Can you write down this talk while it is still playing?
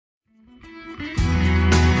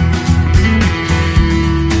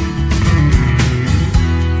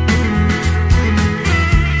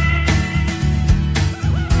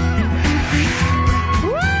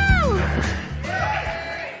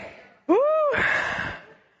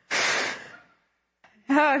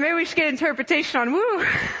Maybe we should get interpretation on woo.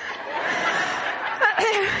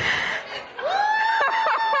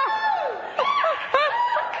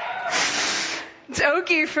 It's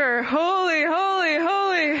Okie for holy, holy,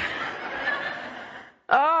 holy.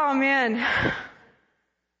 Oh, man.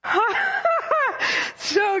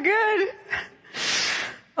 So good.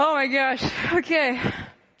 Oh, my gosh. Okay.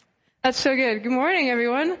 That's so good. Good morning,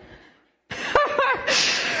 everyone.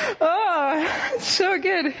 Oh, so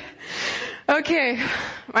good. Okay.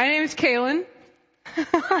 My name is Kalyn.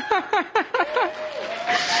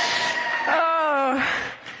 Oh,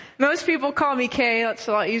 most people call me Kay. That's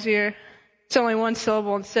a lot easier. It's only one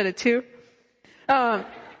syllable instead of two. Or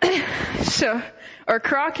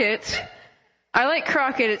Crockett. I like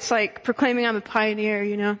Crockett. It's like proclaiming I'm a pioneer,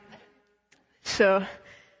 you know. So,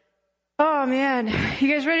 oh man,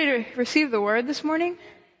 you guys ready to receive the word this morning?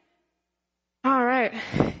 All right.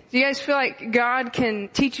 Do you guys feel like God can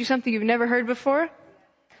teach you something you've never heard before?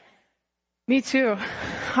 Me too.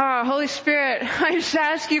 Holy Spirit, I just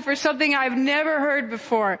ask you for something I've never heard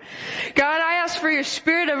before. God, I ask for your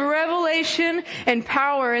spirit of revelation and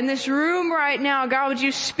power in this room right now. God, would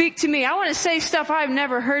you speak to me? I want to say stuff I've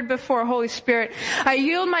never heard before, Holy Spirit. I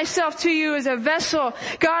yield myself to you as a vessel.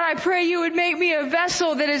 God, I pray you would make me a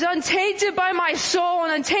vessel that is untainted by my soul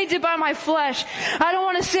and untainted by my flesh. I don't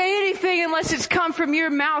want to say anything unless it's come from your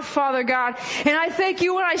mouth, Father God. And I thank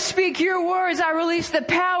you when I speak your words, I release the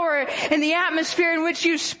power and the atmosphere in which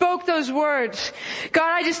you spoke those words.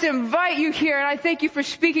 God, I just invite you here, and I thank you for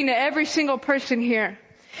speaking to every single person here.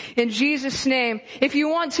 In Jesus' name. If you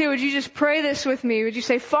want to, would you just pray this with me? Would you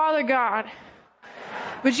say, Father God,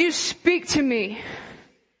 would you speak to me?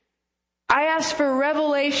 I ask for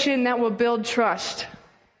revelation that will build trust.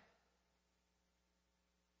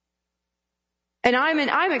 And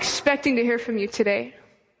I'm expecting to hear from you today.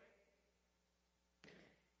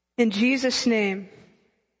 In Jesus' name.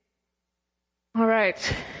 All right.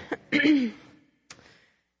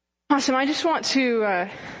 Awesome. I just want to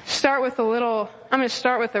start with I'm going to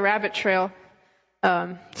start with the rabbit trail.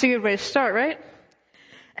 It's a good way to start, right?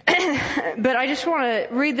 But I just want to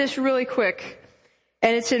read this really quick.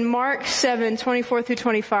 And it's in Mark 7:24 through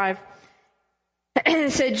 25.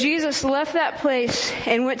 It said, Jesus left that place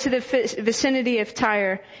and went to the vicinity of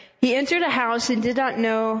Tyre. He entered a house and did not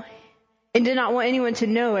want anyone to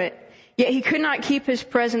know it. Yet he could not keep his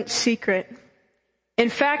presence secret. In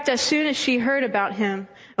fact, as soon as she heard about him,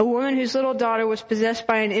 a woman whose little daughter was possessed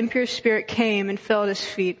by an impure spirit came and fell at his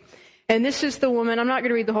feet. And this is the woman, I'm not going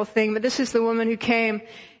to read the whole thing, but this is the woman who came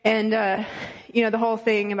and, the whole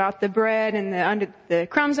thing about the bread and the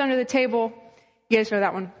crumbs under the table. You guys know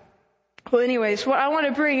that one. Well, anyways, what I want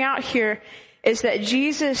to bring out here is that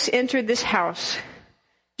Jesus entered this house.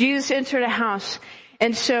 Jesus entered a house.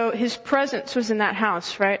 And so his presence was in that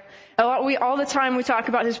house, right? All the time we talk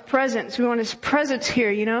about his presence. We want his presence here,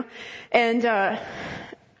 you know? And,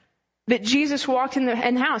 but Jesus walked in the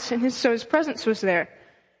house and so his presence was there.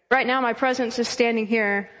 Right now my presence is standing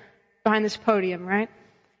here behind this podium, right?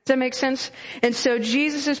 Does that make sense? And so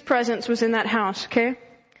Jesus' presence was in that house, okay?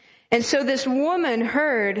 And so this woman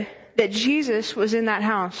heard that Jesus was in that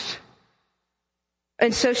house.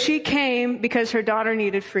 And so she came because her daughter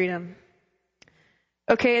needed freedom.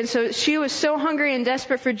 Okay, and so she was so hungry and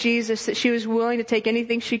desperate for Jesus that she was willing to take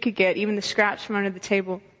anything she could get, even the scraps from under the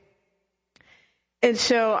table. And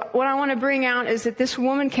so what I want to bring out is that this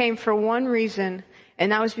woman came for one reason,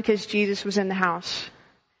 and that was because Jesus was in the house.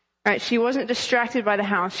 Right? She wasn't distracted by the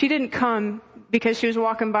house. She didn't come because she was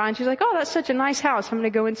walking by and she's like, oh, that's such a nice house. I'm going to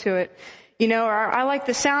go into it. You know, or I like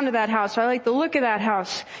the sound of that house. Or I like the look of that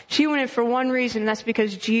house. She went in for one reason, and that's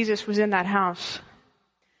because Jesus was in that house.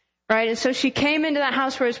 Right? And so she came into that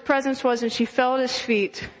house where his presence was and she fell at his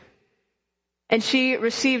feet. And she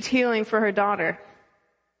received healing for her daughter.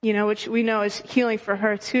 You know, which we know is healing for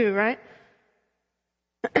her too, right?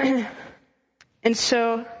 And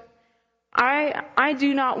so I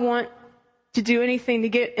do not want to do anything to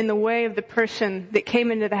get in the way of the person that came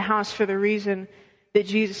into the house for the reason that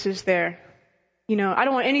Jesus is there. You know, I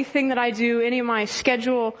don't want anything that I do, any of my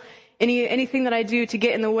schedule, anything that I do to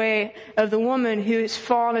get in the way of the woman who has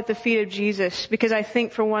fallen at the feet of Jesus, because I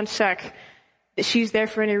think for one sec that she's there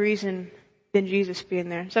for any reason than Jesus being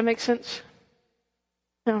there. Does that make sense?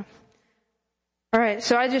 No. All right.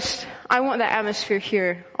 So I want that atmosphere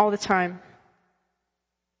here all the time.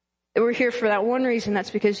 That we're here for that one reason.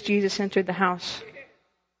 That's because Jesus entered the house.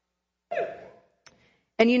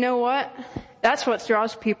 And you know what? That's what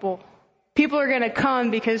draws people. People are going to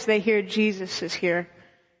come because they hear Jesus is here.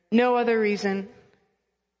 No other reason.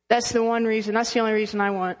 That's the one reason. That's the only reason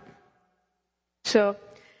I want. So,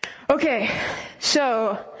 okay.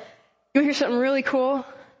 So, you want to hear something really cool?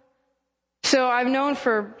 So I've known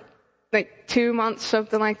for like 2 months,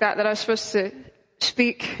 something like that I was supposed to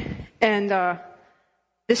speak. And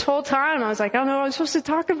this whole time I was like, I don't know what I'm supposed to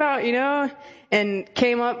talk about, and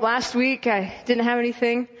came up last week. I didn't have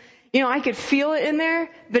anything. I could feel it in there,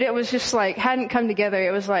 but it was just like, hadn't come together.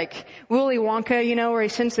 It was like Willy Wonka, where he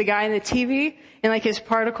sends the guy in the TV and like his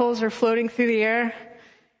particles are floating through the air.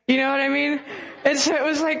 You know what I mean? And so it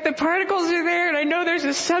was like the particles are there and I know there's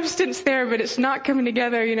a substance there, but it's not coming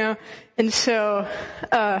together, And so,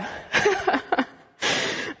 but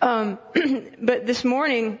this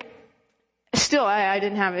morning, still I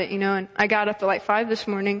didn't have it, and I got up at like 5 this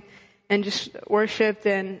morning and just worshiped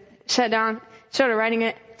and sat down, started writing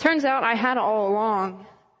it. Turns out I had it all along.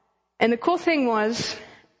 And the cool thing was,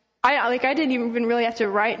 I didn't even really have to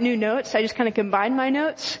write new notes. I just kind of combined my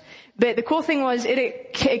notes. But the cool thing was,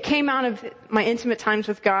 it came out of my intimate times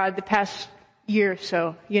with God the past year or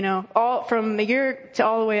so, all from a year to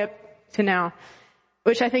all the way up to now,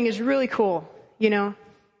 which I think is really cool, I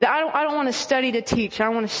don't want to study to teach. I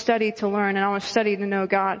want to study to learn, and I want to study to know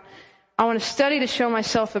God. I want to study to show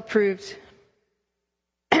myself approved.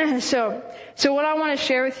 So what I want to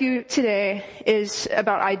share with you today is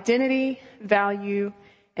about identity, value,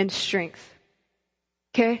 and strength.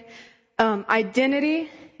 Okay? Identity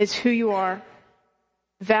is who you are.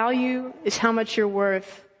 Value is how much you're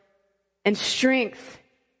worth. And strength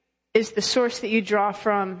is the source that you draw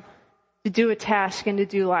from to do a task and to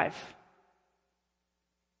do life.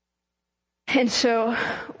 And so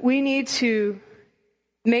we need to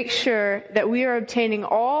make sure that we are obtaining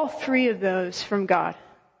all 3 of those from God.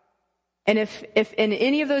 And if in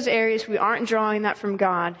any of those areas we aren't drawing that from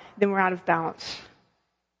God, then we're out of balance.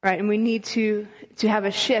 Right? And we need to have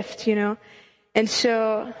a shift, And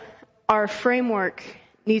so our framework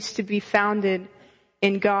needs to be founded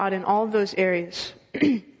in God in all of those areas.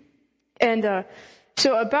 And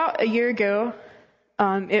so about a year ago,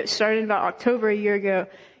 it started about October a year ago,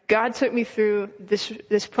 God took me through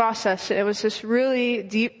this process. It was this really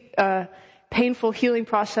deep, painful healing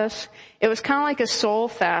process. It was kind of like a soul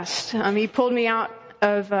fast. He pulled me out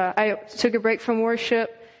of, I took a break from worship.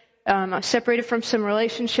 I was separated from some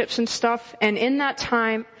relationships and stuff. And in that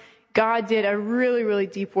time, God did a really, really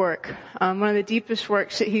deep work. One of the deepest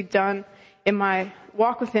works that He'd done in my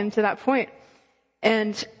walk with Him to that point.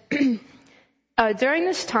 And during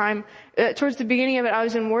this time, towards the beginning of it, I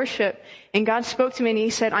was in worship, and God spoke to me and He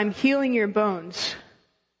said, "I'm healing your bones."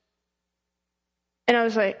 And I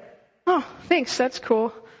was like, "Oh, thanks, that's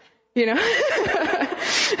cool." And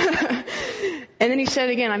then He said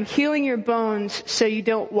again, "I'm healing your bones so you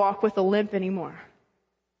don't walk with a limp anymore."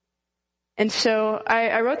 And so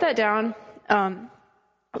I wrote that down.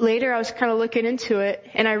 Later I was kind of looking into it,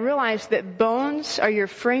 and I realized that bones are your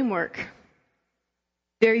framework.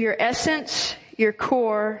 They're your essence, your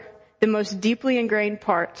core, the most deeply ingrained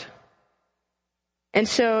part. And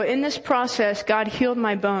so in this process, God healed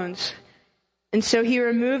my bones. And so He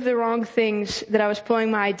removed the wrong things that I was pulling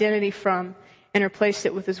my identity from and replaced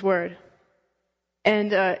it with His Word.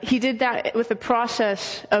 And He did that with a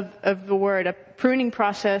process of the Word, a pruning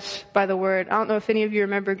process by the Word. I don't know if any of you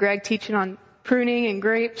remember Greg teaching on pruning and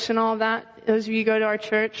grapes and all of that. Those of you who go to our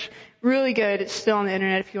church, really good. It's still on the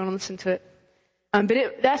internet if you want to listen to it.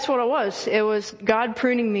 But that's what it was. It was God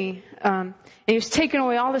pruning me. And He was taking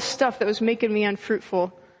away all the stuff that was making me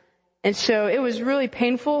unfruitful. And so it was really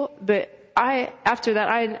painful, but after that,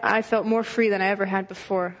 I felt more free than I ever had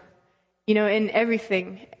before, in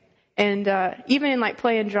everything. And even in like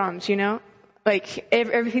playing drums, like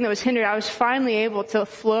everything that was hindered, I was finally able to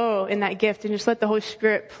flow in that gift and just let the Holy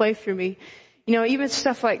Spirit play through me, even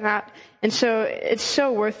stuff like that. And so it's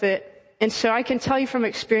so worth it. And so I can tell you from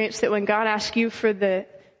experience that when God asks you for the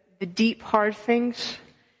deep, hard things,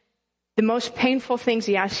 the most painful things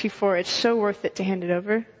He asks you for, it's so worth it to hand it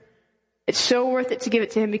over. It's so worth it to give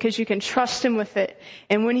it to Him because you can trust Him with it.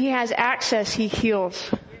 And when He has access, He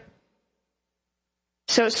heals.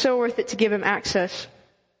 So it's so worth it to give Him access.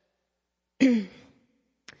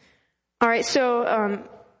 All right, so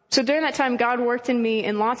during that time, God worked in me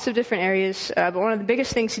in lots of different areas. But one of the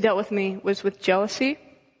biggest things He dealt with me was with jealousy.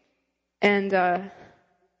 And that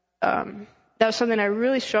was something I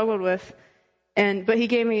really struggled with. But He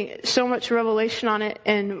gave me so much revelation on it.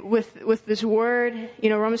 And with this word,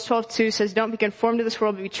 Romans 12:2 says, "Don't be conformed to this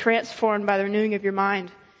world, but be transformed by the renewing of your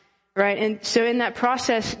mind." Right? And so in that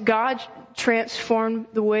process, God transformed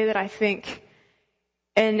the way that I think.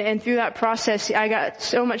 And through that process, I got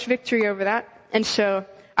so much victory over that. And so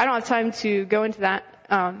I don't have time to go into that.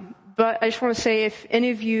 But I just want to say, if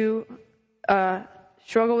any of you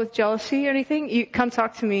struggle with jealousy or anything, you come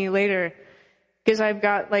talk to me later. because I've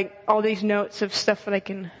got like all these notes of stuff that I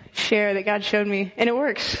can share that God showed me, and it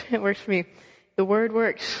works. It works for me. The word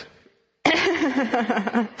works.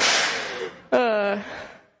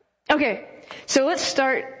 Okay, so let's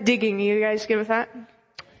start digging. You guys good with that?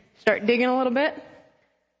 Start digging a little bit?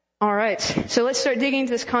 All right, so let's start digging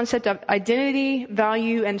into this concept of identity,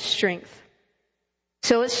 value, and strength.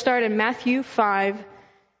 So let's start in Matthew 5,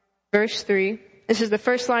 verse 3. This is the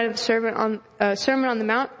first line of the Sermon on the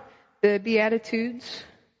Mount, the Beatitudes.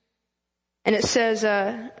 And it says,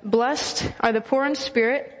 blessed are the poor in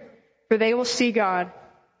spirit, for they will see God.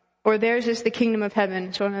 Or theirs is the kingdom of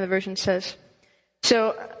heaven, so one of the versions says.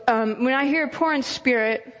 So when I hear poor in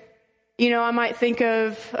spirit, I might think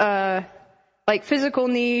of like physical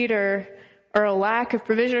need or a lack of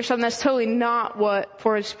provision or something. That's totally not what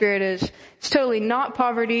poor in spirit is. It's totally not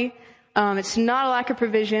poverty. It's not a lack of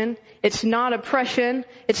provision. It's not oppression.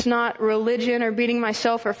 It's not religion or beating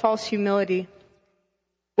myself or false humility.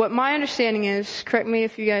 What my understanding is, correct me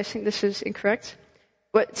if you guys think this is incorrect,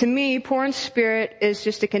 but to me, poor in spirit is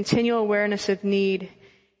just a continual awareness of need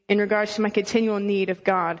in regards to my continual need of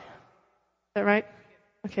God. Is that right?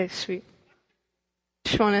 Okay, sweet.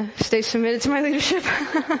 Just want to stay submitted to my leadership.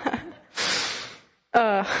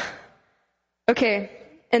 Okay,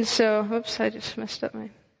 and so, whoops, I just messed up my...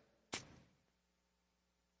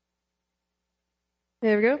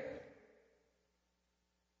 There we go.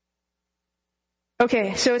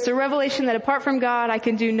 Okay, so it's a revelation that apart from God, I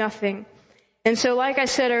can do nothing. And so like I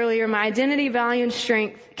said earlier, my identity, value, and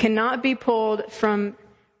strength cannot be pulled from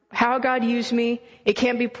how God used me. It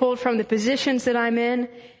can't be pulled from the positions that I'm in.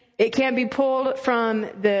 It can't be pulled from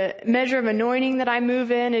the measure of anointing that I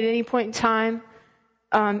move in at any point in time.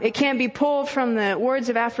 It can't be pulled from the words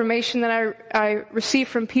of affirmation that I receive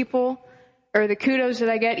from people or the kudos that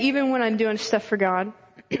I get, even when I'm doing stuff for God.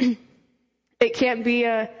 It can't be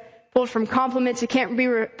pulled from compliments. It can't be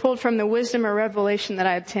pulled from the wisdom or revelation that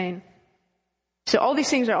I obtain. So all these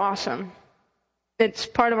things are awesome. It's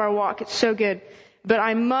part of our walk. It's so good. But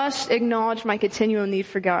I must acknowledge my continual need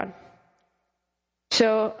for God.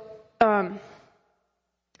 So, I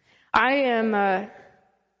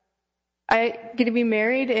get to be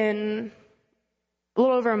married in a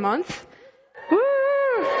little over a month. Woo!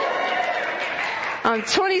 I'm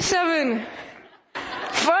 27.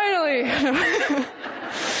 Finally.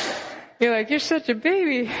 You're like, you're such a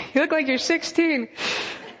baby. You look like you're 16.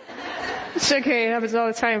 It's okay. It happens all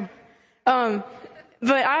the time.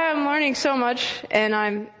 But I am learning so much, and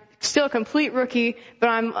I'm still a complete rookie, but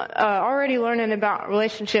I'm already learning about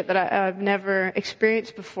relationship that I've never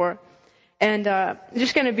experienced before. And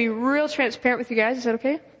just going to be real transparent with you guys. Is that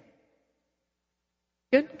okay?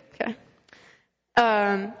 Good? Okay.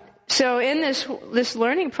 So in this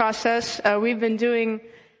learning process, we've been doing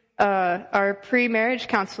our pre-marriage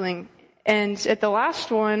counseling. And at the last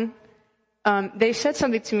one, they said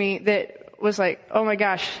something to me that was like, oh my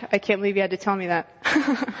gosh, I can't believe you had to tell me that.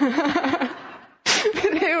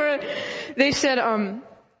 They said,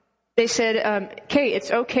 Kate, it's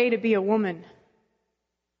okay to be a woman.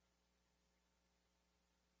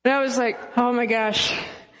 And I was like, oh my gosh,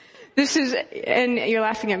 and you're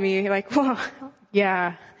laughing at me. You're like, well,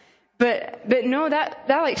 yeah. But no, that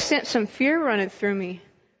like sent some fear running through me,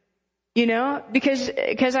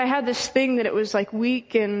 because I had this thing that it was like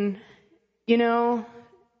weak and,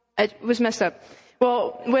 it was messed up.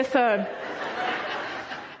 Well, I'm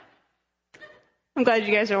glad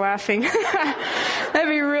you guys are laughing. That'd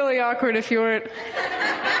be really awkward if you weren't.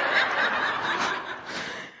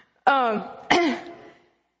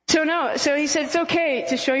 So he said, it's okay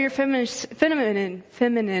to show your feminine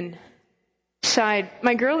side,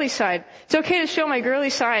 my girly side. It's okay to show my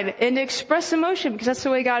girly side and to express emotion because that's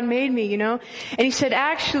the way God made me, And he said,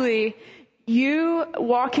 actually, you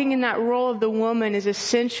walking in that role of the woman is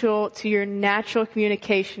essential to your natural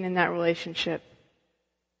communication in that relationship.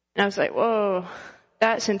 And I was like, whoa,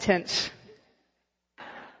 that's intense.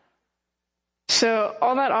 So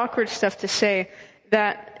all that awkward stuff to say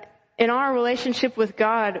that in our relationship with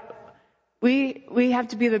God, we have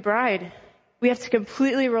to be the bride. We have to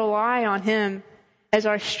completely rely on Him as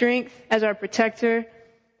our strength, as our protector,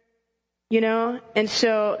 And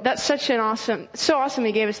so that's so awesome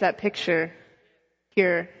He gave us that picture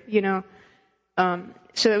here,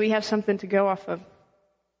 so that we have something to go off of.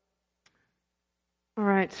 All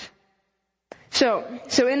right. So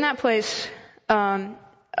in that place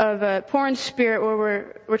of a poor in spirit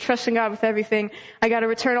where we're trusting God with everything, I got to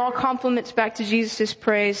return all compliments back to Jesus'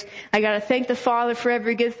 praise. I got to thank the Father for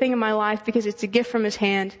every good thing in my life because it's a gift from His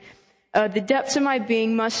hand. The depths of my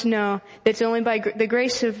being must know that it's only by the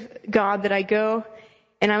grace of God that I go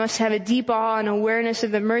and I must have a deep awe and awareness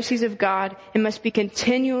of the mercies of God. That must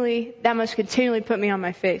continually put me on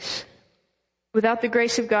my face. Without the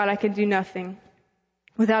grace of God, I can do nothing.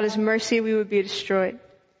 Without His mercy, we would be destroyed.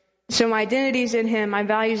 So my identity is in Him, my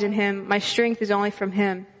values in Him, my strength is only from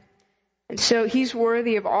Him. And so He's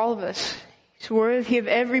worthy of all of us. He's worthy of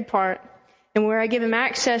every part. And where I give Him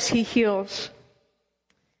access, He heals.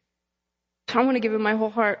 So I want to give Him my whole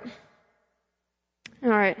heart. All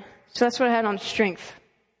right. So that's what I had on strength.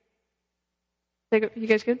 You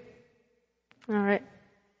guys good? All right.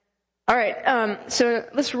 All right. So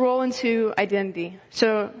let's roll into identity.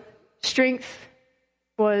 So strength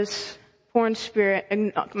was poor in spirit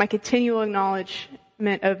and my continual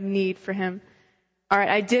acknowledgement of need for Him. All right.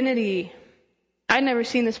 Identity. I'd never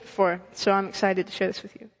seen this before, so I'm excited to share this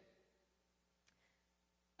with you.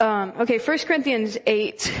 Okay. 1 Corinthians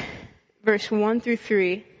 8, verse 1 through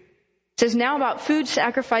 3. It says, now about food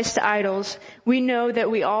sacrificed to idols, we know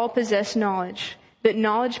that we all possess knowledge. But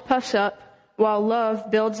knowledge puffs up, while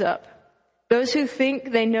love builds up. Those who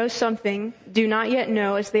think they know something do not yet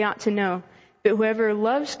know as they ought to know. But whoever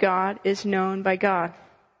loves God is known by God.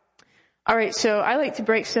 All right, so I like to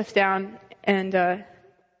break stuff down and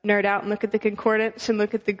nerd out and look at the concordance and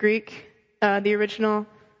look at the Greek, the original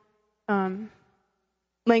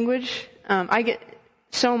language. I get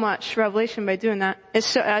so much revelation by doing that.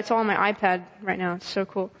 It's all on my iPad right now. It's so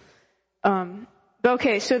cool.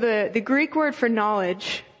 Okay, so the Greek word for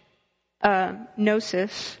knowledge,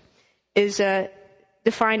 gnosis, is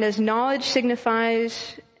defined as knowledge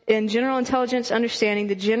signifies in general intelligence, understanding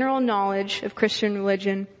the general knowledge of Christian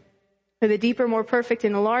religion, or the deeper, more perfect,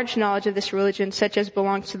 and the large knowledge of this religion, such as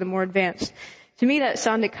belongs to the more advanced. To me, that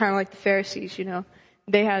sounded kind of like the Pharisees, you know.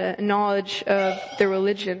 They had a knowledge of the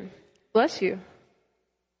religion. Bless you.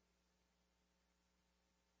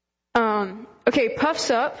 Okay,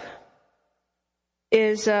 puffs up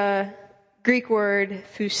is a Greek word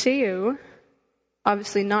phuseo.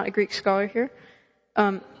 Obviously not a Greek scholar here.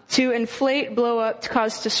 To inflate, blow up, to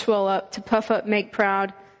cause to swell up, to puff up, make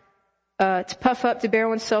proud, to puff up, to bear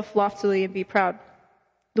oneself loftily and be proud.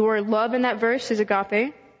 The word love in that verse is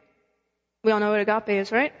agape. We all know what agape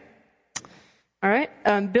is, right? All right.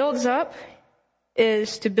 Builds up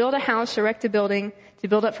is to build a house, erect a building, to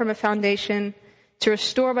build up from a foundation, to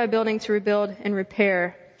restore by building, to rebuild and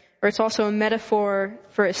repair. Or it's also a metaphor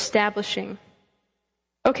for establishing.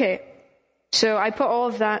 Okay. So I put all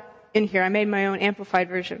of that in here. I made my own amplified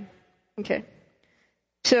version. Okay.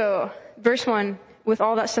 So, verse 1, with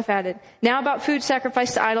all that stuff added. Now about food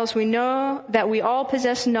sacrificed to idols, we know that we all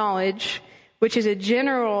possess knowledge, which is a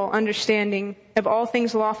general understanding of all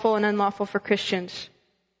things lawful and unlawful for Christians.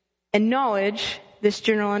 And knowledge, this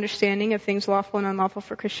general understanding of things lawful and unlawful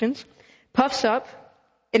for Christians, puffs up,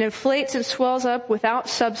 it inflates and swells up without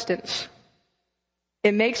substance.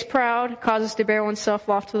 It makes proud, causes to bear oneself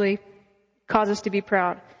loftily, causes to be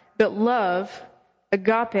proud. But love,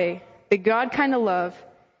 agape, the God kind of love,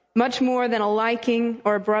 much more than a liking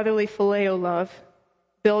or a brotherly phileo love,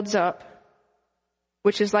 builds up,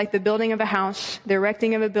 which is like the building of a house, the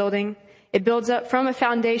erecting of a building. It builds up from a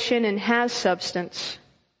foundation and has substance.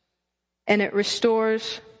 And it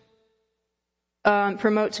restores,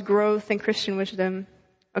 promotes growth and Christian wisdom.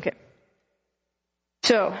 Okay.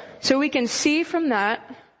 So we can see from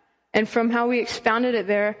that and from how we expounded it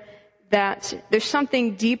there that there's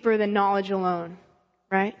something deeper than knowledge alone,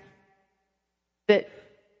 right?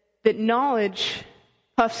 That knowledge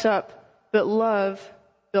puffs up, but love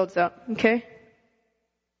builds up, okay?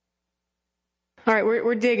 All right,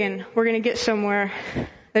 we're digging. We're going to get somewhere.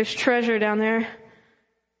 There's treasure down there.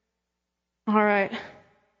 All right.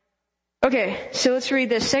 Okay, so let's read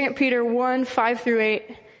this. 2 Peter 1, 5 through 8.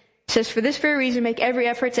 It says, for this very reason, make every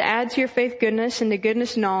effort to add to your faith goodness, and to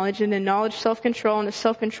goodness knowledge, and to knowledge self-control, and to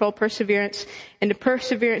self-control perseverance, and to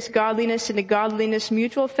perseverance godliness, and to godliness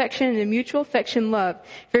mutual affection, and to mutual affection love.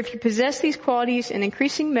 For if you possess these qualities in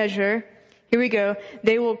increasing measure, here we go,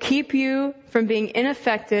 they will keep you from being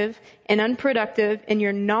ineffective and unproductive in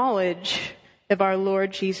your knowledge of our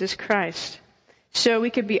Lord Jesus Christ. So we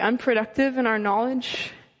could be unproductive in our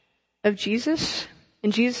knowledge of Jesus,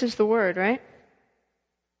 and Jesus is the Word, right?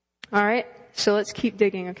 All right, so let's keep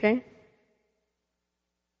digging, okay?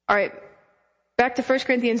 All right, back to 1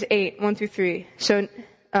 Corinthians 8, 1 through 3. So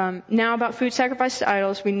now about food sacrificed to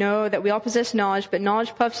idols, we know that we all possess knowledge, but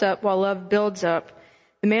knowledge puffs up while love builds up.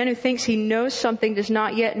 The man who thinks he knows something does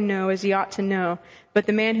not yet know as he ought to know, but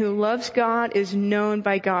the man who loves God is known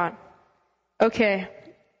by God. Okay,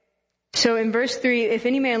 so in verse 3, if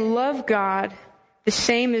any man love God, the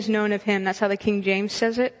same is known of him. That's how the King James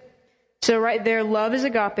says it. So right there, love is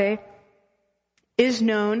agape, is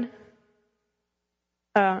known.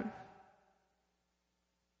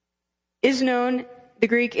 Is known, the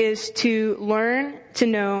Greek is to learn, to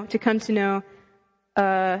know, to come to know,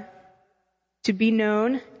 to be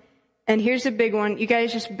known. And here's the big one. You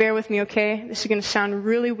guys just bear with me, okay? This is going to sound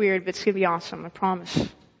really weird, but it's going to be awesome, I promise.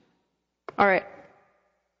 All right.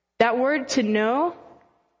 That word to know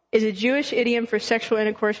is a Jewish idiom for sexual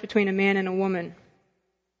intercourse between a man and a woman.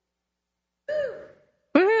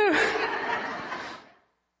 Woohoo!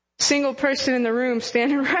 Single person in the room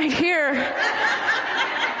standing right here.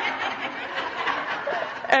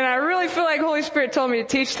 And I really feel like Holy Spirit told me to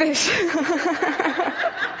teach this.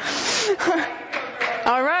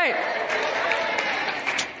 All right.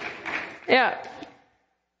 Yeah.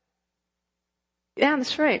 Yeah,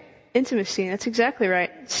 that's right. Intimacy. That's exactly right.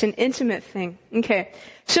 It's an intimate thing. Okay.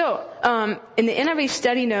 So, in the NIV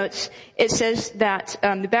study notes, it says that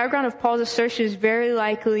the background of Paul's assertion is very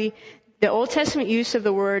likely the Old Testament use of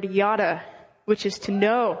the word yada, which is to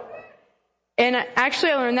know. And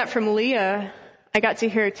actually, I learned that from Leah. I got to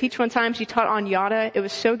hear her teach one time. She taught on yada. It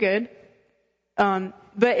was so good. But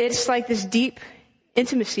it's like this deep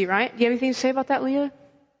intimacy, right? Do you have anything to say about that, Leah?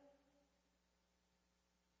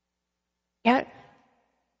 Yeah.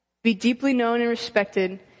 Be deeply known and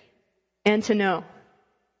respected and to know.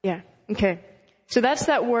 Yeah. Okay. So that's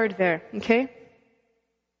that word there. Okay.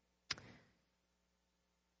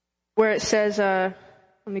 Where it says, let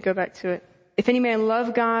me go back to it. If any man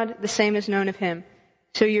love God, the same is known of him.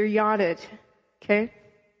 So you're yachted. Okay?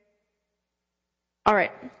 All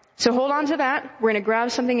right. So hold on to that. We're going to grab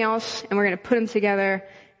something else and we're going to put them together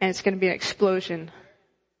and it's going to be an explosion.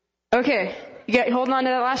 Okay. Holding on to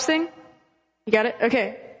that last thing? You got it?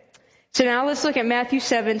 Okay. So now let's look at Matthew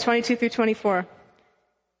 7:22 through 24.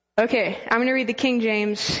 Okay. I'm going to read the King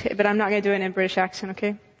James, but I'm not going to do it in a British accent,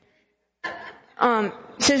 okay? It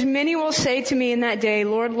says, many will say to me in that day,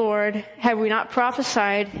 Lord, Lord, have we not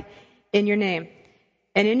prophesied in your name?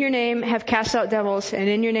 And in your name have cast out devils, and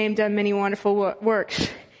in your name done many wonderful works.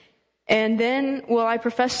 And then will I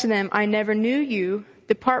profess to them, I never knew you.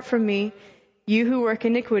 Depart from me, you who work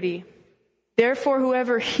iniquity. Therefore,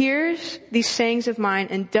 whoever hears these sayings of mine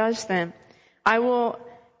and does them,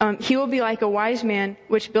 he will be like a wise man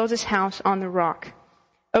which builds his house on the rock.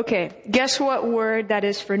 Okay, guess what word that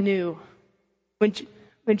is for new?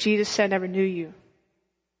 When Jesus said, never knew you.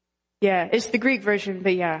 Yeah, it's the Greek version,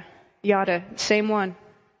 but yeah, yada, same one.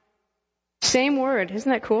 Same word.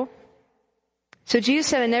 Isn't that cool? So Jesus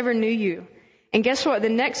said, I never knew you. And guess what? The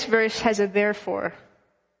next verse has a therefore,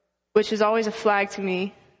 which is always a flag to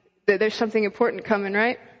me that there's something important coming,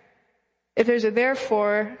 right? If there's a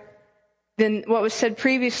therefore, then what was said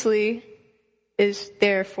previously is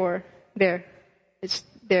therefore, there. It's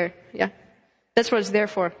there, yeah. That's what it's there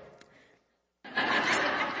for.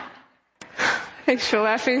 Thanks for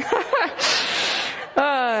laughing.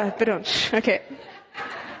 Okay.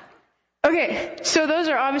 Okay, so those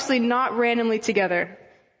are obviously not randomly together.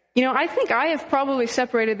 You know, I think I have probably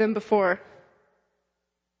separated them before.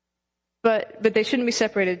 But they shouldn't be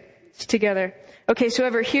separated. It's together. Okay, so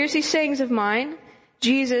whoever hears these sayings of mine,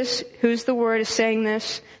 Jesus, who's the word, is saying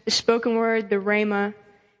this, the spoken word, the rhema,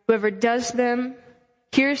 whoever does them,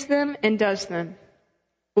 hears them, and does them,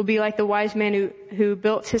 will be like the wise man who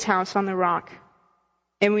built his house on the rock.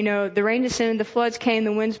 And we know the rain descended, the floods came,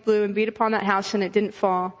 the winds blew and beat upon that house, and it didn't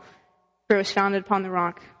fall, for it was founded upon the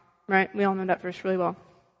rock. Right? We all know that verse really well.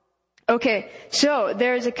 Okay, so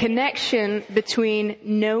there is a connection between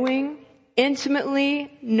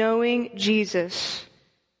intimately knowing Jesus,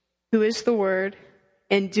 who is the Word,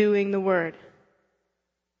 and doing the Word.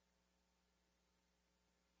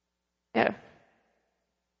 Yeah.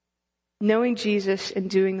 Knowing Jesus and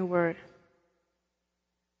doing the Word.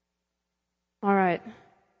 All right.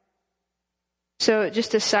 So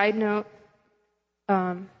just a side note.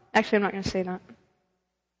 Actually, I'm not going to say that.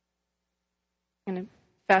 I'm going to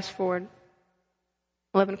fast forward.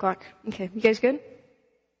 11 o'clock. Okay, you guys good?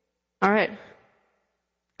 All right.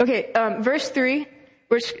 Okay, verse 3.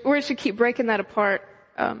 We're just going to keep breaking that apart.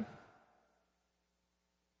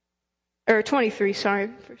 Or 23, sorry.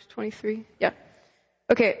 Verse 23. Yeah.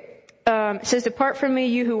 Okay. It says, depart from me,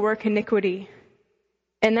 you who work iniquity.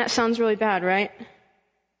 And that sounds really bad, right?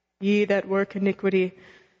 Ye that work iniquity.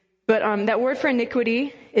 But that word for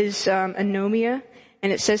iniquity is anomia,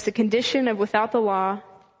 and it says the condition of without the law,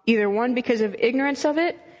 either one because of ignorance of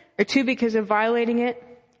it, or two because of violating it.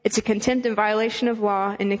 It's a contempt and violation of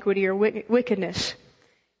law, iniquity, or wickedness.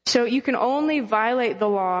 So you can only violate the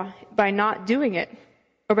law by not doing it,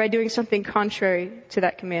 or by doing something contrary to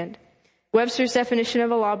that command. Webster's definition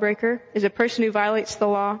of a lawbreaker is a person who violates the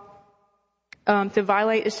law. To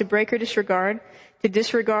violate is to break or disregard. To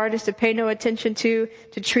disregard is to pay no attention to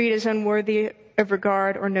treat as unworthy of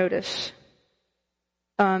regard or notice.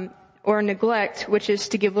 Or neglect, which is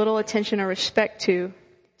to give little attention or respect to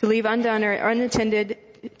leave undone or unattended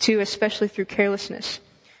to, especially through carelessness.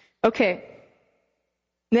 Okay.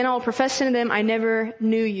 Then I'll profess unto them, I never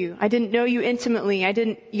knew you. I didn't know you intimately. I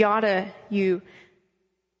didn't yada you.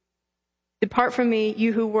 Depart from me,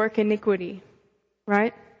 you who work iniquity.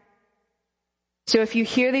 Right? So if you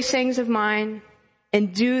hear these sayings of mine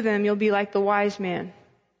and do them, you'll be like the wise man.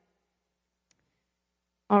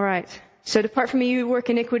 All right. So depart from me, you who work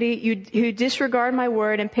iniquity, you who disregard my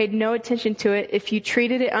word and paid no attention to it. If you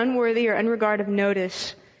treated it unworthy or unregard of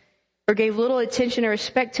notice, or gave little attention or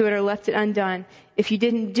respect to it, or left it undone. If you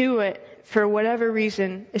didn't do it for whatever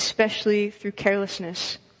reason, especially through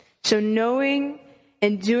carelessness. So knowing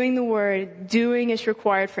and doing the word, doing is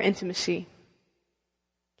required for intimacy.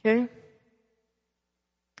 Okay?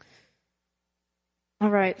 All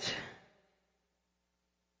right.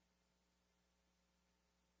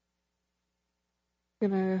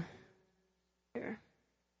 Here.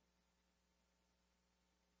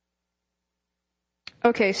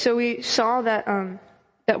 Okay, so we saw that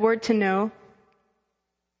that word to know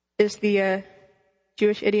is the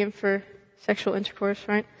Jewish idiom for sexual intercourse,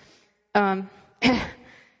 right?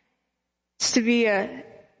 It's to be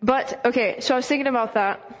but okay, so I was thinking about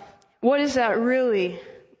that. What is that really?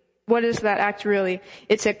 What is that act really?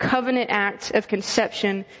 It's a covenant act of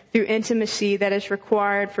conception through intimacy that is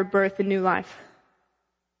required for birth and new life.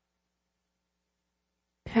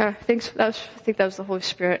 Yeah, I think that was the Holy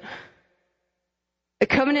Spirit. A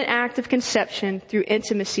covenant act of conception through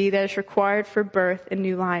intimacy that is required for birth and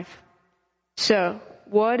new life. So,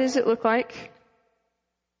 what does it look like?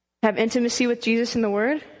 Have intimacy with Jesus in the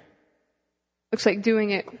Word? Looks like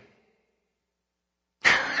doing it.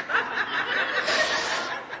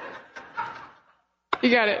 You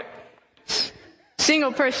got it.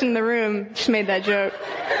 Single person in the room just made that joke.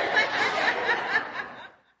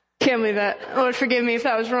 Can't believe that. Lord, forgive me if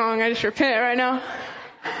that was wrong. I just repent right now.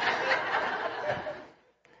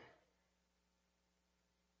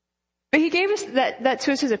 But he gave us that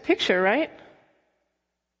to us as a picture, right?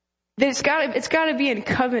 That it's gotta be in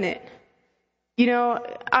covenant. You know,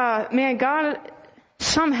 man, God,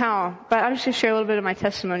 somehow, but I'm just gonna share a little bit of my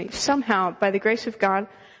testimony. Somehow, by the grace of God,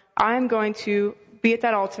 I'm going to be at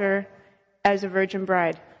that altar as a virgin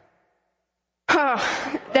bride.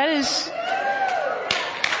 That is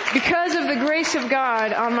because of the grace of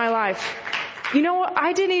God on my life. You know what?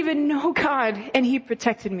 I didn't even know God, and He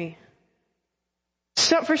protected me.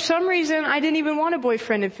 So for some reason, I didn't even want a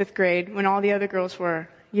boyfriend in 5th grade when all the other girls were,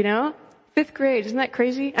 you know? 5th grade, isn't that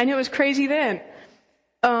crazy? I knew it was crazy then.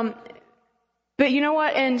 But you know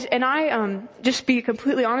what? And I, just be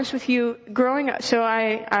completely honest with you, growing up, so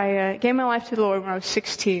I gave my life to the Lord when I was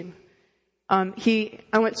 16. I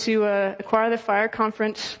went to a Choir of the Fire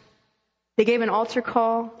conference. They gave an altar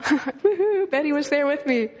call. Woohoo, Betty was there with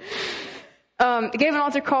me. They gave an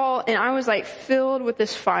altar call, and I was like filled with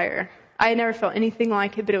this fire. I had never felt anything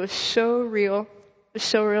like it, but it was so real. It was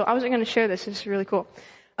so real. I wasn't going to share this. This is really cool.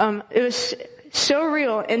 It was so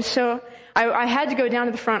real. And so I had to go down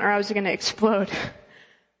to the front or I was going to explode.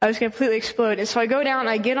 I was going to completely explode. And so I go down,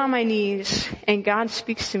 I get on my knees, and God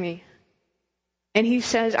speaks to me. And He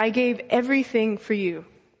says, I gave everything for you.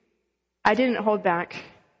 I didn't hold back.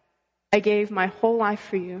 I gave my whole life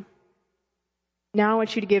for you. Now I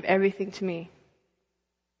want you to give everything to me.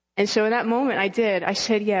 And so in that moment I did. I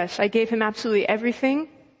said yes. I gave Him absolutely everything.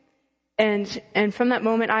 And from that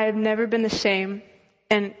moment I have never been the same.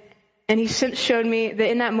 And He since showed me that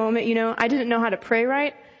in that moment, you know, I didn't know how to pray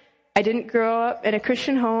right. I didn't grow up in a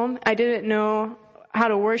Christian home. I didn't know how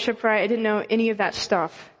to worship right. I didn't know any of that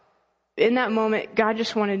stuff. In that moment, God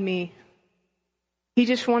just wanted me. He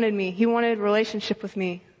just wanted me. He wanted a relationship with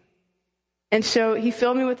me. And so He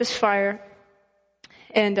filled me with this fire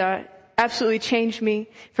and absolutely changed me.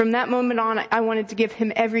 From that moment on, I wanted to give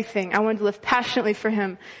Him everything. I wanted to live passionately for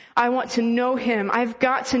Him. I want to know Him. I've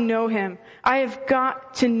got to know Him. I have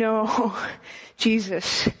got to know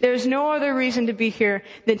Jesus. There's no other reason to be here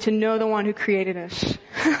than to know the one who created us.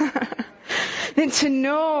 Than to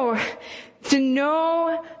know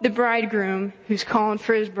the bridegroom who's calling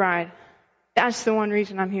for his bride. That's the one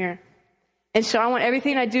reason I'm here. And so I want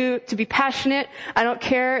everything I do to be passionate. I don't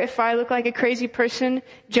care if I look like a crazy person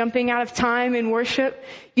jumping out of time in worship.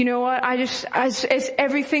 You know what? It's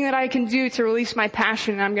everything that I can do to release my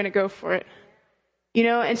passion, and I'm going to go for it. You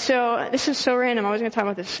know, and so this is so random. I wasn't going to talk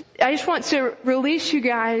about this. I just want to release you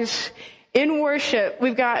guys in worship.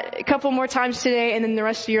 We've got a couple more times today and then the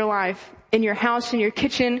rest of your life in your house, in your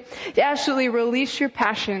kitchen, to absolutely release your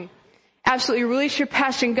passion Absolutely. Release your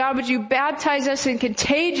passion. God, would you baptize us in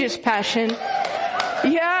contagious passion?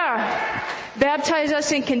 Yeah. Baptize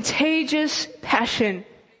us in contagious passion.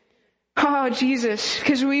 Oh, Jesus,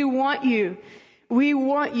 because we want you. We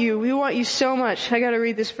want you. We want you so much. I got to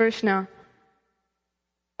read this verse now.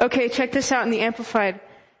 Okay, check this out in the Amplified.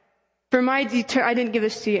 For I didn't give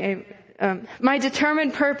this to you. My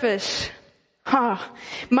determined purpose.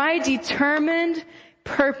 My determined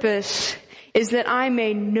purpose is that I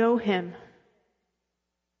may know him.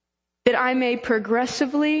 That I may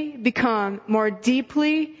progressively become more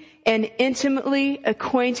deeply and intimately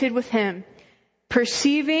acquainted with him,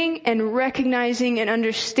 perceiving and recognizing and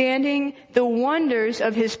understanding the wonders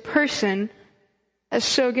of his person. That's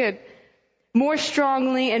so good. More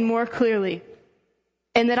strongly and more clearly.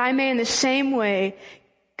 And that I may in the same way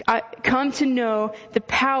come to know the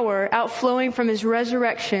power outflowing from his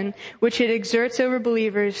resurrection, which it exerts over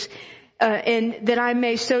believers, and that I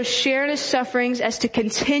may so share in his sufferings as to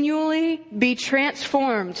continually be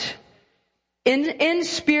transformed in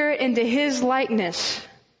spirit into his likeness,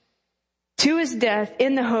 to his death,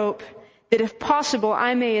 in the hope that if possible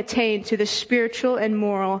I may attain to the spiritual and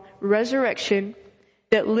moral resurrection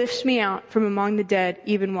that lifts me out from among the dead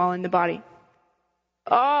even while in the body.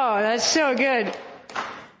 Oh, that's so good.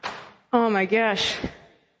 Oh my gosh.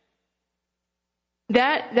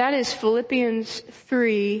 That is Philippians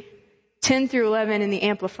 3:10 through 11 in the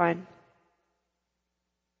Amplified.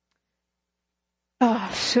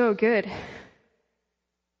 Oh, so good.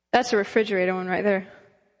 That's a refrigerator one right there.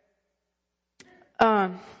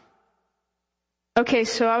 Okay,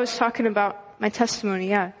 so I was talking about my testimony,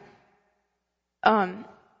 yeah.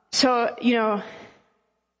 So,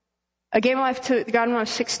 I gave my life to God when I was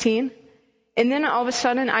 16. And then all of a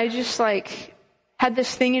sudden, I just had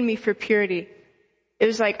this thing in me for purity. It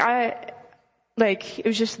was it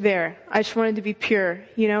was just there. I just wanted to be pure,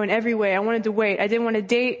 in every way. I wanted to wait. I didn't want to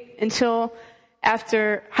date until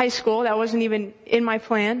after high school. That wasn't even in my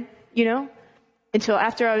plan, Until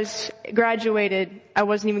after I was graduated, I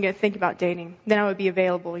wasn't even going to think about dating. Then I would be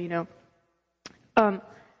available,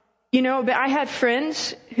 But I had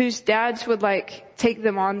friends whose dads would take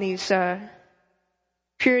them on these,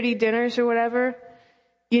 purity dinners or whatever.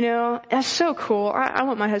 That's so cool. I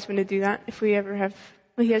want my husband to do that if we ever have,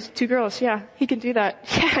 he has 2 girls. Yeah, he can do that.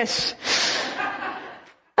 Yes.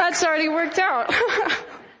 That's already worked out.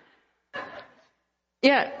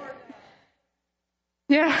 Yeah.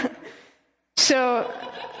 Yeah. So,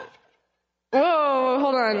 whoa,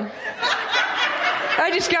 hold on.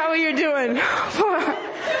 I just got what you're doing.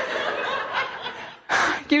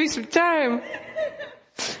 Give me some time.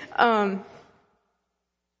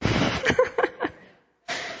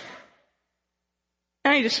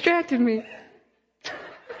 Now you distracted me.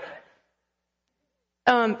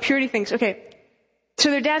 Purity things. Okay. So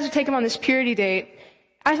their dads would take them on this purity date.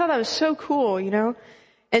 I thought that was so cool,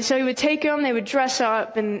 And so he would take them, they would dress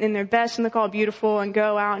up in their best and look all beautiful and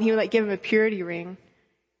go out, and he would give them a purity ring,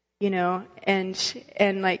 and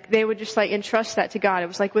they would just entrust that to God. It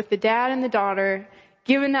was with the dad and the daughter,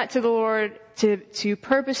 giving that to the Lord to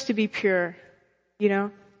purpose to be pure,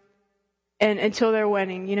 and until their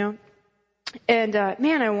wedding, And,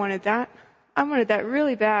 man, I wanted that. I wanted that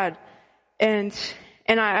really bad. And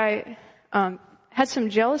I had some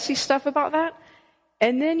jealousy stuff about that.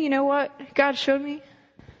 And then, you know what God showed me?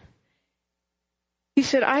 He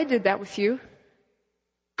said, I did that with you.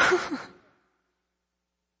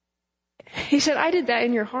 He said, I did that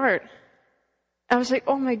in your heart. I was like,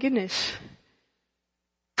 oh my goodness.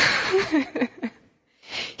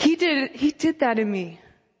 He did that in me.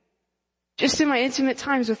 Just in my intimate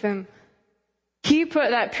times with him. He put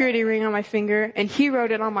that purity ring on my finger and he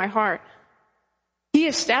wrote it on my heart. He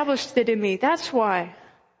established it in me. That's why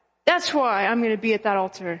I'm going to be at that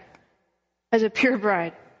altar as a pure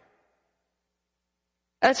bride.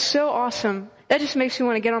 That's so awesome. That just makes me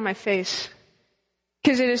want to get on my face.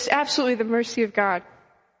 Because it is absolutely the mercy of God.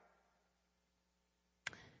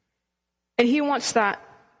 And he wants that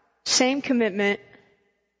same commitment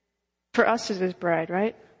for us as his bride,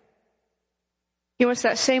 right? He wants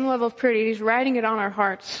that same level of purity. He's writing it on our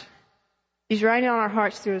hearts. He's writing it on our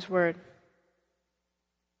hearts through his word.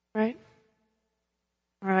 Right?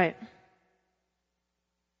 All right.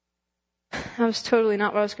 That was totally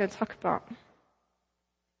not what I was going to talk about.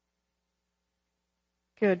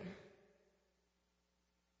 Good.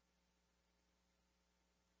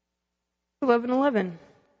 11:11.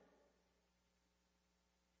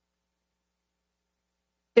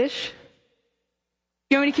 Ish?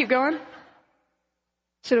 You want me to keep going?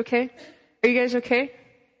 Is it okay? Are you guys okay?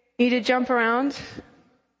 Need to jump around?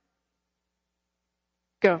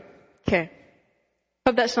 Go. Okay.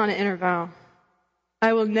 Hope that's not an inner vow.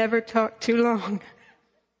 I will never talk too long.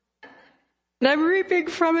 And I'm reaping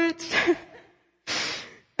from it.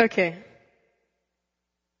 Okay.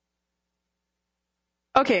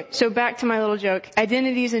 Okay, so back to my little joke.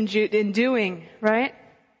 Identity is in doing, right?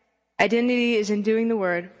 Identity is in doing the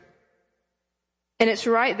word. And it's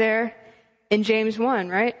right there in James 1,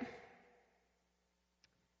 right?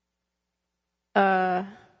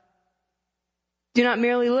 Do not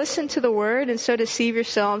merely listen to the word and so deceive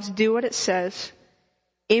yourselves. Do what it says.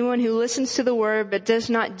 Anyone who listens to the word but does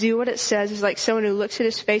not do what it says is like someone who looks at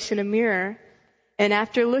his face in a mirror and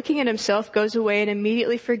after looking at himself goes away and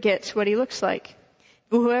immediately forgets what he looks like.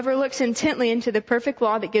 But whoever looks intently into the perfect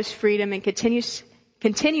law that gives freedom and continues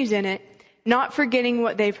in it, not forgetting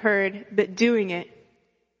what they've heard, but doing it,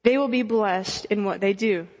 they will be blessed in what they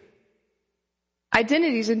do.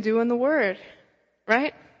 Identity's in doing the word,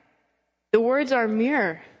 right? The word's our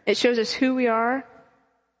mirror. It shows us who we are.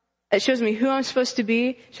 It shows me who I'm supposed to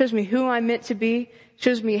be. It shows me who I'm meant to be. It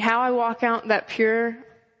shows me how I walk out that pure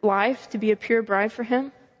life to be a pure bride for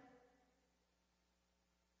Him.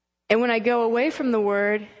 And when I go away from the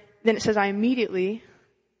word, then it says I immediately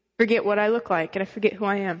forget what I look like and I forget who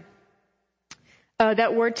I am.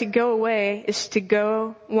 That word to go away is to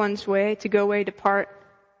go one's way, to go away, depart,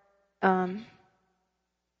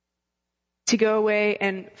 to go away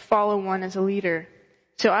and follow one as a leader.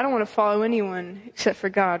 So I don't want to follow anyone except for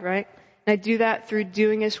God, right? And I do that through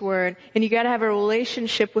doing His word. And you got to have a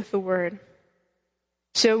relationship with the word.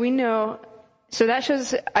 So we know, so that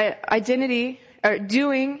shows identity, or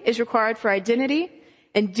doing is required for identity,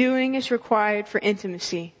 and doing is required for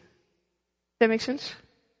intimacy. Does that make sense?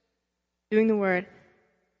 Doing the word.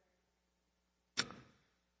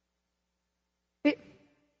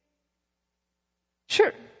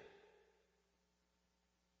 Sure.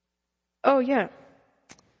 Oh, yeah.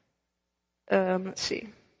 Let's see.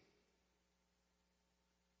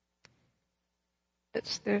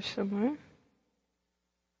 It's there somewhere.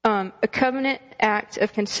 A covenant act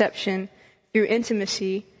of conception through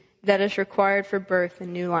intimacy that is required for birth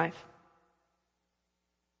and new life.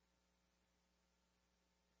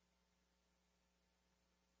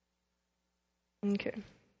 Okay.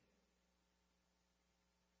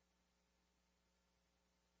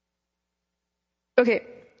 Okay.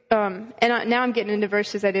 Now I'm getting into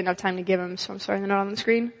verses I didn't have time to give them, so I'm sorry they're not on the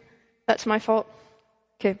screen. That's my fault.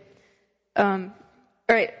 Okay. All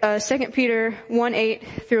right. 2 Peter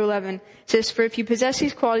 1:8-11 says, "For if you possess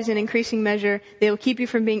these qualities in increasing measure, they will keep you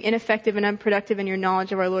from being ineffective and unproductive in your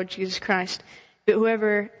knowledge of our Lord Jesus Christ. But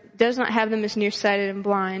whoever does not have them is nearsighted and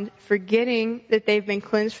blind, forgetting that they've been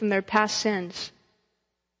cleansed from their past sins.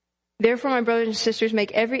 Therefore, my brothers and sisters,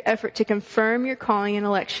 make every effort to confirm your calling and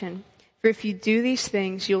election. For if you do these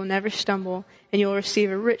things, you will never stumble, and you will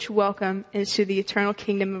receive a rich welcome into the eternal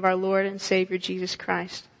kingdom of our Lord and Savior Jesus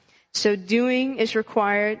Christ." So doing is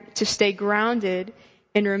required to stay grounded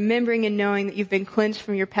in remembering and knowing that you've been cleansed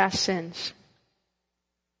from your past sins.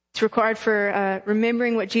 It's required for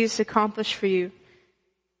remembering what Jesus accomplished for you.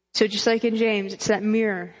 So just like in James, it's that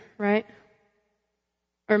mirror, right?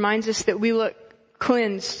 It reminds us that we look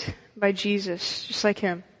cleansed by Jesus, just like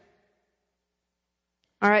Him.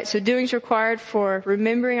 All right, so doing is required for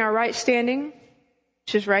remembering our right standing,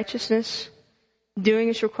 which is righteousness. Doing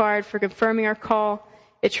is required for confirming our call.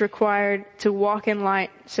 It's required to walk in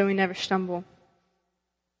light so we never stumble.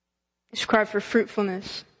 It's required for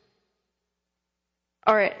fruitfulness.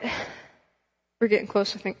 All right, we're getting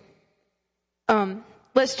close, I think.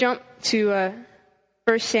 Let's jump to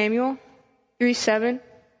 1 Samuel 3:7.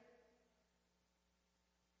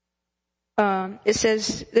 It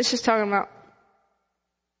says, this is talking about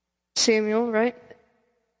Samuel, right?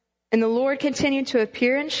 "And the Lord continued to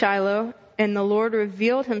appear in Shiloh, and the Lord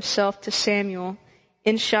revealed Himself to Samuel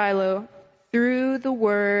in Shiloh through the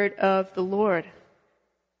word of the Lord."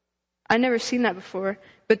 I'd never seen that before.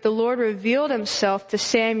 But the Lord revealed Himself to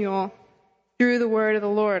Samuel through the word of the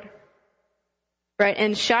Lord. Right?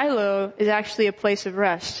 And Shiloh is actually a place of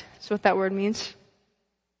rest. That's what that word means.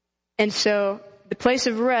 And so the place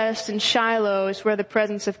of rest in Shiloh is where the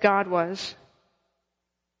presence of God was.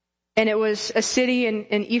 And it was a city in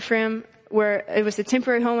Ephraim where it was the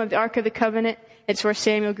temporary home of the Ark of the Covenant. It's where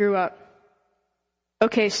Samuel grew up.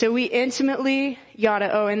 Okay, so we intimately,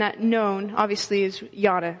 yada, and that known obviously is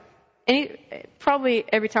yada. Probably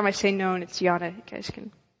every time I say known, it's yada. You guys can.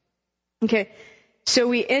 Okay, so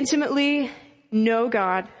we intimately know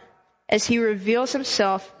God as He reveals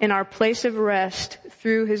Himself in our place of rest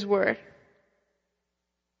through His Word.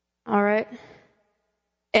 All right?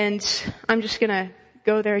 And I'm just going to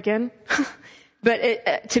go there again.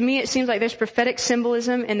 But to me, it seems like there's prophetic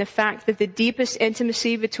symbolism in the fact that the deepest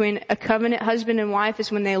intimacy between a covenant husband and wife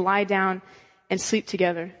is when they lie down and sleep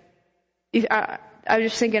together. I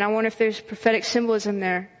was just thinking, I wonder if there's prophetic symbolism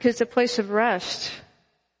there, because it's a place of rest.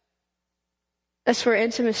 That's where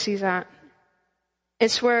intimacy's at.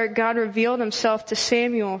 It's where God revealed himself to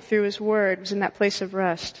Samuel through his word, was in that place of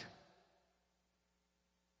rest.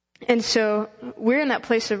 And so we're in that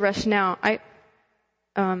place of rest now.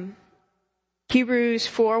 Hebrews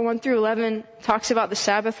 4:1-11 talks about the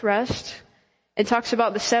Sabbath rest. It talks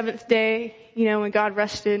about the seventh day, when God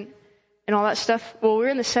rested and all that stuff. Well, we're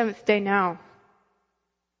in the seventh day now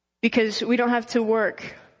because we don't have to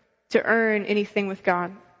work to earn anything with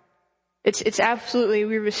God. It's absolutely,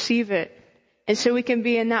 we receive it. And so we can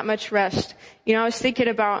be in that much rest. I was thinking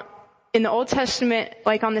about in the Old Testament,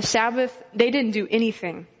 like on the Sabbath, they didn't do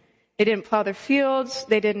anything. They didn't plow their fields.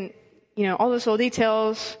 They didn't, all those little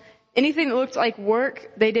details. Anything that looked like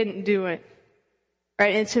work, they didn't do it.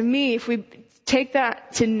 Right? And to me, if we take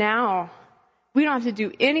that to now, we don't have to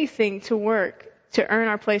do anything to work to earn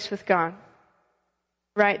our place with God.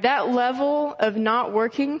 Right? That level of not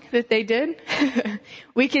working that they did,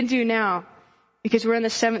 we can do now because we're in the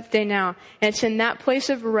seventh day now. And it's in that place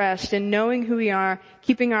of rest and knowing who we are,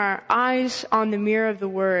 keeping our eyes on the mirror of the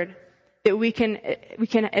word, that we can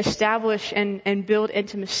establish and build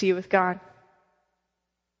intimacy with God.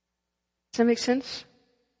 Does that make sense?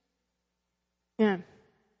 Yeah.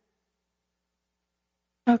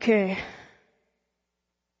 Okay.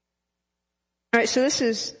 All right, so this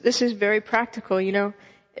is very practical,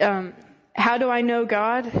 How do I know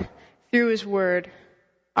God? Through his word.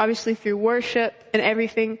 Obviously through worship and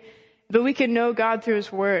everything, but we can know God through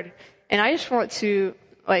his word. And I just want to,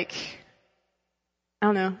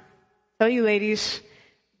 tell you ladies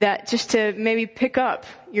that just to maybe pick up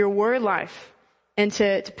your word life and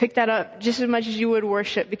to pick that up just as much as you would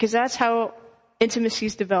worship, because that's how intimacy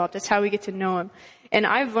is developed. That's how we get to know him. And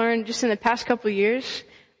I've learned just in the past couple of years,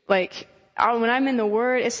 when I'm in the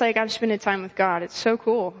word, it's like I'm spending time with God. It's so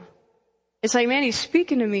cool. It's like, man, he's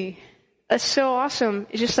speaking to me. That's so awesome.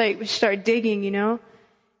 It's just like we start digging,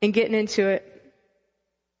 and getting into it.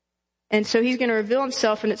 And so he's going to reveal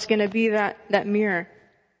himself, and it's going to be that mirror.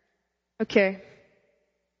 Okay.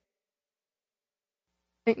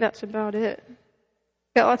 I think that's about it.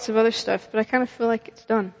 Got lots of other stuff, but I kind of feel like it's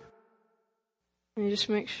done. Let me just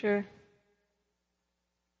make sure.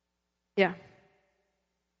 Yeah.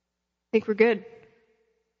 I think we're good.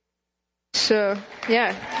 So,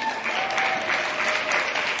 yeah.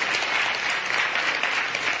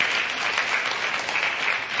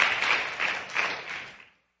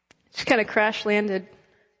 Just kind of crash landed.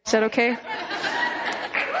 Is that okay?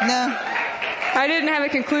 No. I didn't have a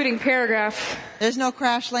concluding paragraph. There's no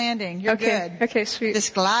crash landing. You're good. Okay, sweet.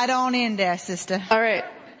 Just glide on in there, sister. All right.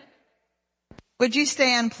 Would you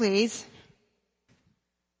stand, please?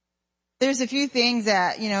 There's a few things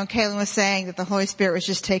that, Kalyn was saying that the Holy Spirit was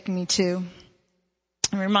just taking me to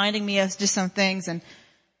and reminding me of just some things. And,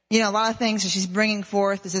 a lot of things that she's bringing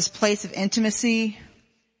forth is this place of intimacy,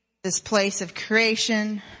 this place of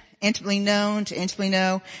creation, intimately known to intimately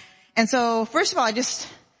know. And so, first of all,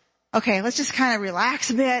 let's just kind of relax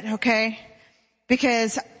a bit, okay?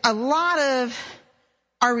 Because a lot of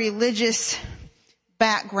our religious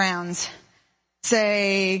backgrounds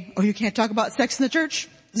say, you can't talk about sex in the church.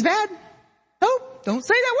 It's bad. Oh, don't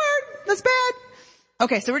say that word. That's bad.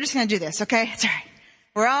 Okay, so we're just going to do this, okay? It's all right.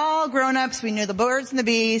 We're all grown-ups. We know the birds and the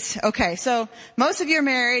bees. Okay, so most of you are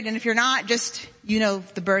married, and if you're not, just,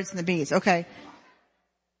 the birds and the bees, okay?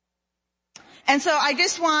 And so I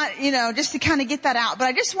just want, just to kind of get that out, but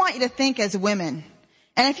I just want you to think as women.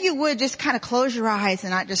 And if you would, just kind of close your eyes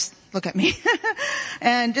and not just look at me.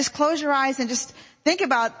 And just close your eyes and just think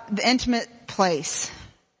about the intimate place.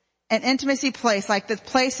 An intimacy place, like the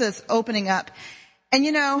place that's opening up. And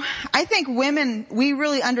I think women, we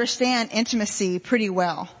really understand intimacy pretty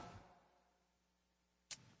well.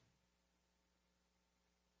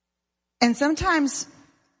 And sometimes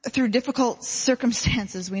through difficult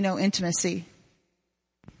circumstances, we know intimacy.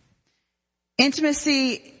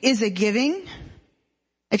 Intimacy is a giving.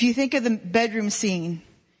 If you think of the bedroom scene,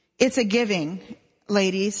 it's a giving,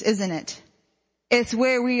 ladies, isn't it? It's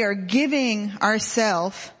where we are giving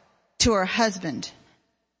ourselves to our husband.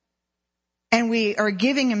 And we are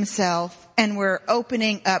giving himself and we're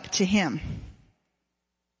opening up to him.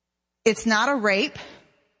 It's not a rape,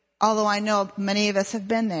 although I know many of us have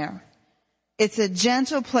been there. It's a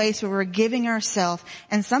gentle place where we're giving ourselves.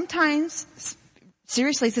 And sometimes,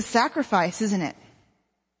 seriously, it's a sacrifice, isn't it?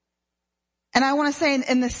 And I want to say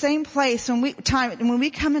in the same place when we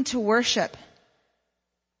come into worship,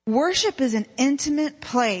 Worship is an intimate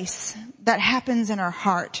place that happens in our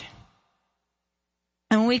heart.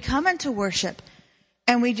 And when we come into worship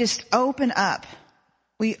and we just open up,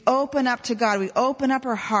 we open up to God, we open up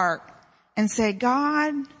our heart and say,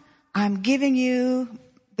 God, I'm giving you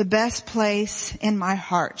the best place in my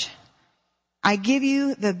heart. I give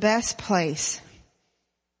you the best place.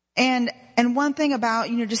 And one thing about,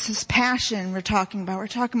 just this passion we're talking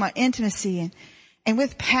about intimacy and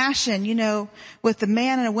with passion, with the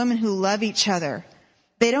man and a woman who love each other,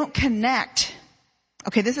 they don't connect.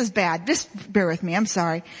 Okay, this is bad. Just bear with me. I'm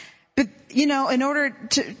sorry. But, in order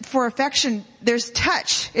for affection, there's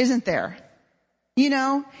touch, isn't there?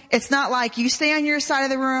 It's not like you stay on your side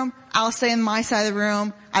of the room, I'll stay on my side of the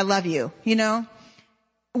room, I love you,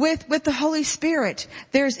 With the Holy Spirit,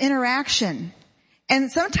 there's interaction.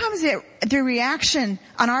 And sometimes the reaction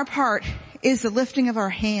on our part is the lifting of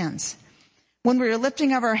our hands. When we're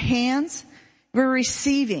lifting of our hands, we're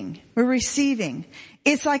receiving.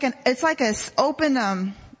 It's like a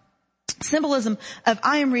open, symbolism of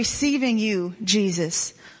I am receiving you,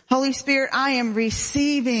 Jesus. Holy Spirit, I am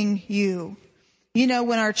receiving you. When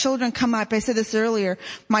our children come up, I said this earlier,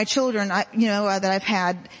 my children, that I've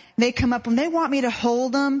had, they come up and they want me to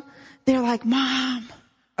hold them. They're like, Mom,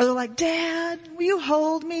 or they're like, Dad, will you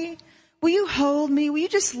hold me? Will you hold me? Will you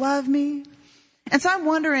just love me? And so I'm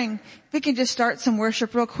wondering if we can just start some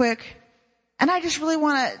worship real quick. And I just really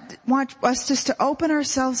want us just to open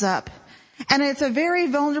ourselves up. And it's a very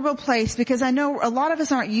vulnerable place because I know a lot of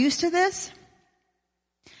us aren't used to this.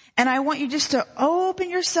 And I want you just to open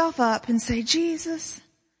yourself up and say, Jesus,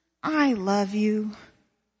 I love you.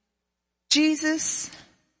 Jesus,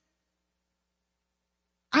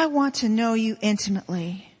 I want to know you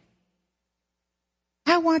intimately.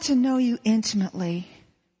 I want to know you intimately.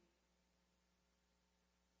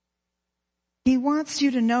 He wants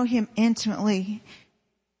you to know him intimately.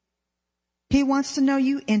 He wants to know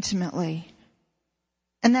you intimately.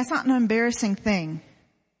 And that's not an embarrassing thing.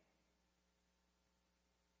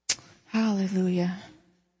 Hallelujah.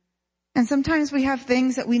 And sometimes we have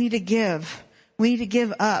things that we need to give. We need to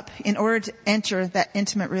give up in order to enter that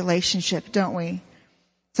intimate relationship, don't we?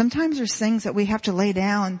 Sometimes there's things that we have to lay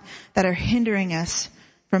down that are hindering us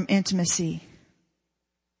from intimacy.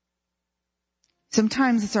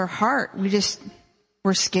 Sometimes it's our heart.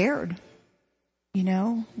 We're scared. We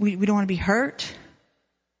don't want to be hurt.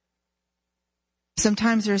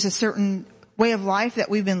 Sometimes there's a certain way of life that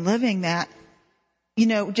we've been living that,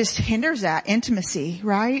 just hinders that intimacy,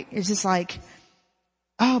 right? It's just like,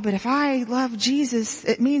 oh, but if I love Jesus,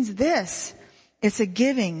 it means this. It's a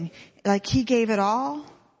giving. Like he gave it all.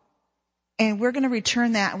 And we're going to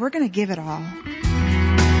return that. We're going to give it all.